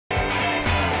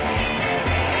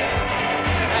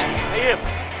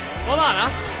on,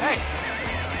 huh? Hey,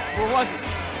 where was it?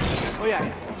 Oh,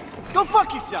 yeah. Go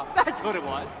fuck yourself. That's what it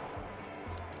was.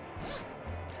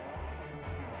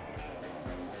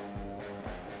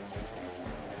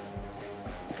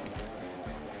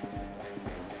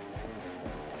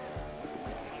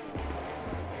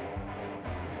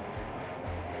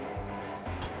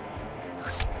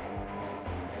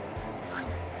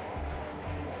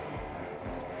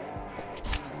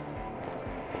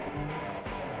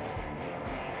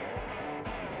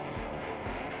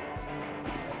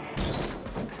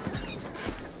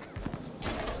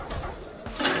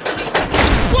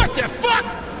 What the fuck?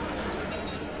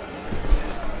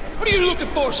 What are you looking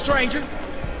for, stranger?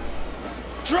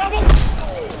 Trouble?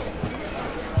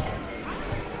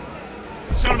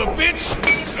 Son of a bitch!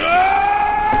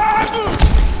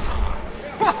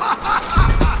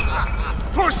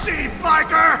 Pussy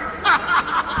biker!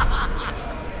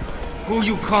 Who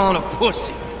you calling a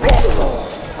pussy?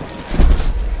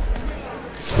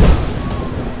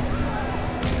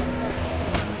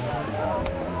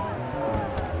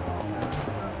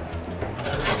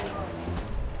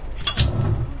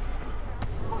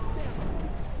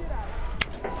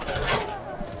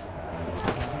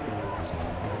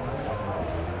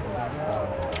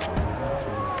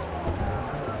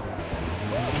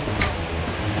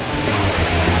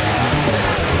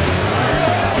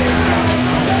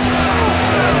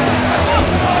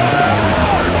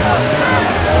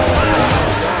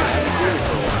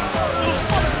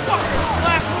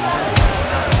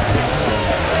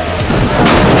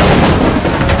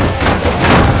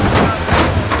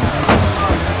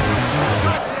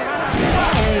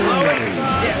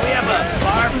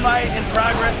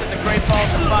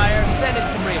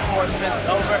 Reinforcements,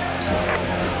 over.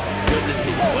 Good to see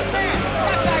you. What's up?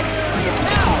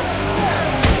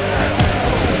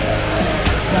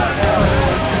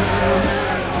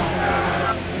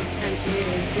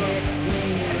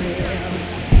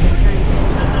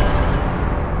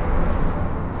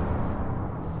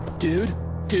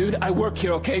 Dude, I work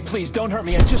here, okay? Please, don't hurt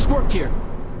me. I just work here.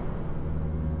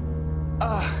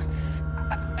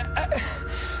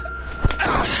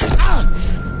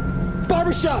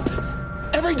 Barbershop!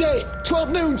 Every day,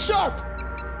 12 noon, sharp!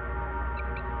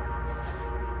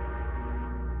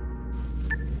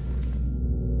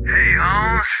 Hey,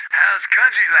 Holmes. How's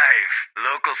country life?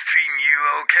 Locals treating you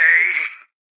okay?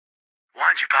 Why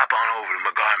don't you pop on over to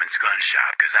McGarman's gun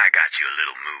shop, 'cause I got you a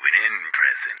little moving in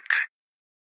present.